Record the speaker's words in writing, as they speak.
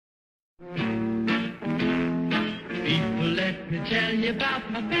Let me tell you about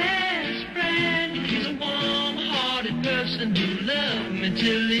my best friend. He's a warm-hearted person who loved me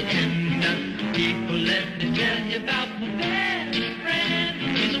till the end. People, let me tell you about my best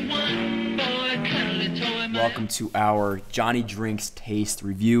friend. He's a one-boy cuddly toy. Welcome to our Johnny Drinks taste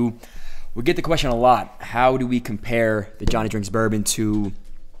review. We get the question a lot. How do we compare the Johnny Drinks bourbon to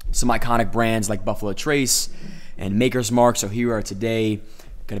some iconic brands like Buffalo Trace and Maker's Mark? So here we are today,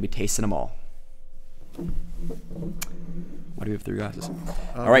 going to be tasting them all. Why do we have 3 glasses?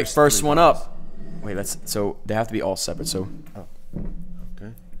 All right, first one up. Wait, so they have to be all separate. So,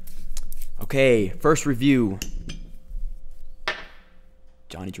 okay, first review.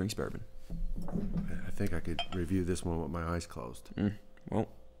 Johnny Drinks bourbon. I think I could review this one with my eyes closed. Well,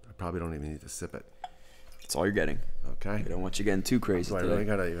 I probably don't even need to sip it. that's all you're getting. Okay. I don't want you getting too crazy So I today. really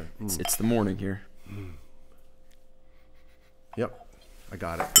gotta. It's the morning here. Yep, I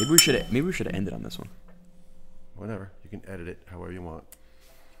got it. Maybe we should have ended on this one. Whatever. You can edit it however you want.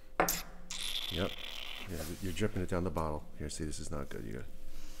 Yep. Yeah, you're dripping it down the bottle. Here, see, this is not good. You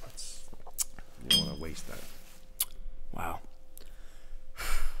don't want to waste that. Wow.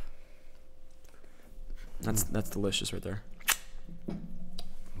 That's delicious right there.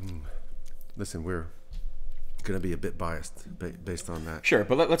 Listen, we're gonna be a bit biased based on that. Sure,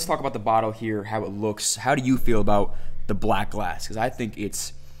 but let's talk about the bottle here, how it looks. How do you feel about the black glass? Because I think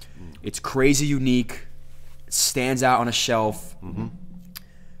it's crazy unique. It stands out on a shelf.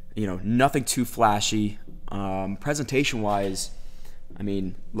 You know, nothing too flashy. Presentation-wise, I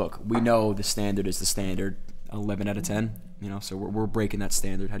mean, look, we know the standard is the standard, 11 out of 10. You know, so we're breaking that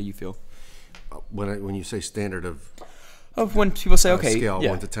standard. How do you feel? When you say standard of When people say, okay, scale yeah.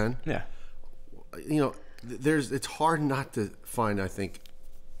 1 to 10, Yeah. you know, it's hard not to find, I think,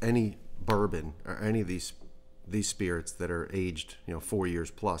 any bourbon or any of these spirits that are aged, 4 years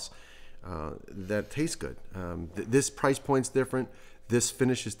plus, that taste good. This price point's different. This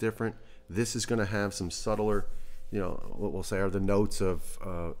finish is different. This is going to have some subtler, what we'll say are the notes of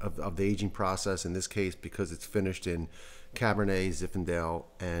the aging process. In this case, because it's finished in Cabernet, Zinfandel,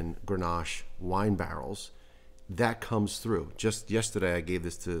 and Grenache wine barrels, that comes through. Just yesterday, I gave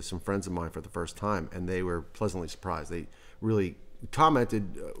this to some friends of mine for the first time, and they were pleasantly surprised. They really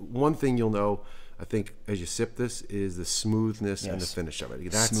commented. One thing you'll know, I think, as you sip this, is the smoothness and the finish of it.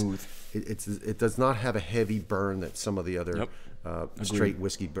 That's smooth. It does not have a heavy burn that some of the other straight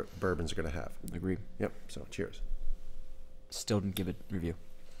whiskey bourbons are going to have. Agreed. Yep. So cheers. Still didn't give it review.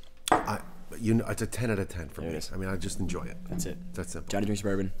 It's a 10 out of 10 for me. is. I mean, I just enjoy it. That's it. That's simple. Johnny Drinks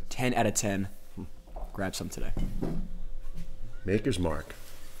bourbon, 10 out of 10. Grab some today. Maker's Mark.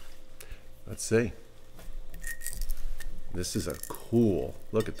 Let's see. This is a cool,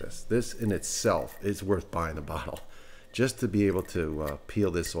 look at this. This in itself is worth buying a bottle. Just to be able to peel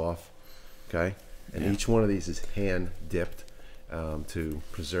this off, okay? And each one of these is hand dipped to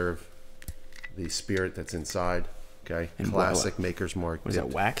preserve the spirit that's inside, okay? And classic Maker's Mark. What is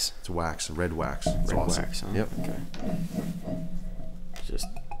that, wax? It's wax, red wax. It's Red awesome. wax, huh? Yep. Okay. Just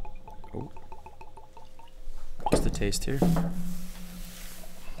the taste here.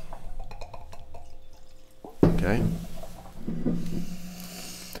 Okay.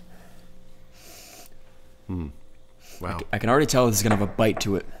 Wow. I can already tell this is gonna have a bite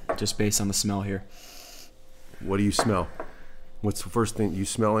to it, just based on the smell here. What do you smell? What's the first thing? You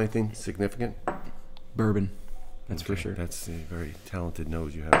smell anything significant? Bourbon, that's for Okay, sure. That's a very talented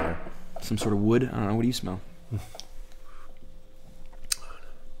nose you have there. Some sort of wood. I don't know. What do you smell?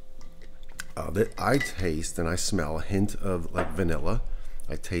 I taste and I smell a hint of like vanilla.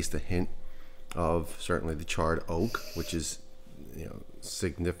 I taste a hint of certainly the charred oak, which is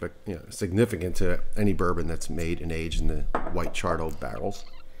significant to any bourbon that's made and aged in the white charred oak barrels.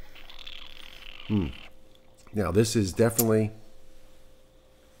 Now this is definitely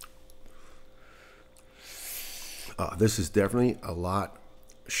a lot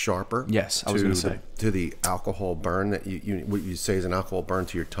sharper. Yes, I was going to say. To the alcohol burn that what you say is an alcohol burn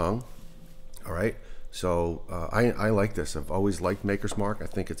to your tongue. All right, so I like this. I've always liked Maker's Mark. I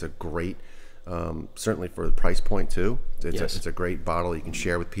think it's a great, certainly for the price point too. It's a great bottle you can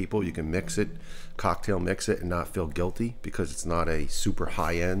share with people. You can mix it, cocktail mix it, and not feel guilty because it's not a super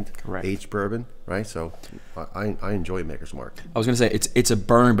high end aged bourbon, right? So I enjoy Maker's Mark. I was going to say it's a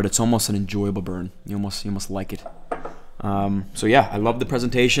burn, but it's almost an enjoyable burn. You almost like it. So yeah, I love the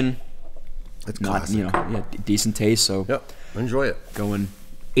presentation. It's classic. Decent taste. So yep, enjoy it. Going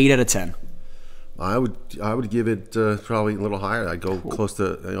 8 out of 10. I would give it probably a little higher. I'd go close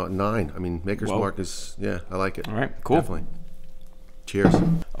to 9. I mean, Maker's Mark is I like it. All right, cool. Definitely. Cheers.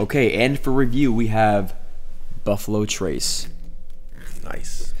 Okay, and for review we have Buffalo Trace.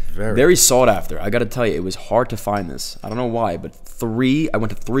 Nice. Very sought after. I got to tell you, it was hard to find this. I don't know why, but I went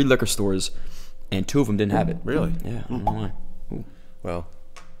to 3 liquor stores, and 2 of them didn't have it. Really? Yeah, I don't know why. Ooh. Well,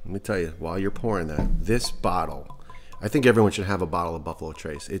 let me tell you, while you're pouring that, this bottle, I think everyone should have a bottle of Buffalo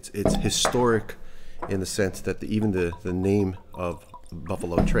Trace. It's historic in the sense that even the name of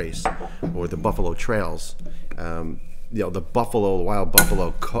Buffalo Trace or the Buffalo Trails, the wild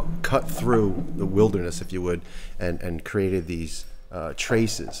buffalo cut through the wilderness, if you would, and created these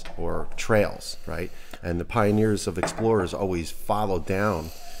traces or trails, right? And the pioneers of explorers always followed down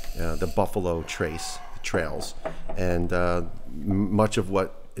the Buffalo Trace trails, and much of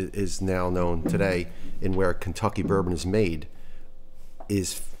what is now known today in where Kentucky bourbon is made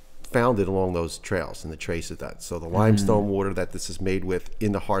is founded along those trails and the traces of that. So the limestone water that this is made with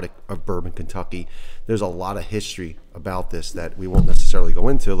in the heart of Bourbon, Kentucky, there's a lot of history about this that we won't necessarily go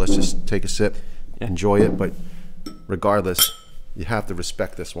into. Let's just take a sip, enjoy it, but regardless, you have to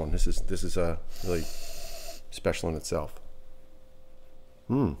respect this one. This is really special in itself.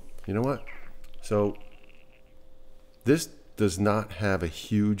 You know what? So this does not have a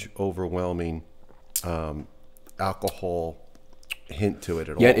huge, overwhelming alcohol hint to it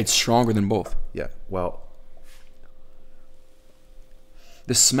at all. Yet it's stronger than both. Yeah, well,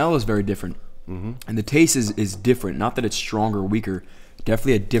 the smell is very different, and the taste is different. Not that it's stronger or weaker,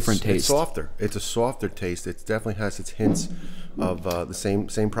 definitely a different taste. It's softer. It's a softer taste. It definitely has its hints of the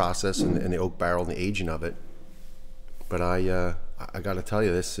same process and the oak barrel and the aging of it. But I got to tell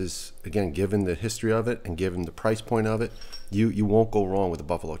you, this is, again, given the history of it and given the price point of it, you won't go wrong with the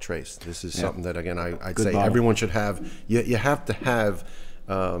Buffalo Trace. This is something that, again, I'd say bottle. everyone should have. You have to have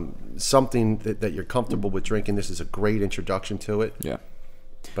something that you're comfortable with drinking. This is a great introduction to it. Yeah.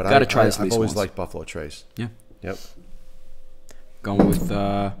 But Gotta try this at I've least always once. liked Buffalo Trace. Yeah. Yep. Going with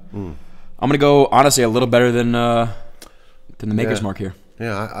I'm gonna go honestly a little better than the Maker's Mark here.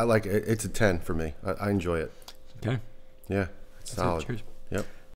 Yeah, I like it. It's a 10 for me. I enjoy it. Okay. Yeah, it's solid. Cheers. Yep.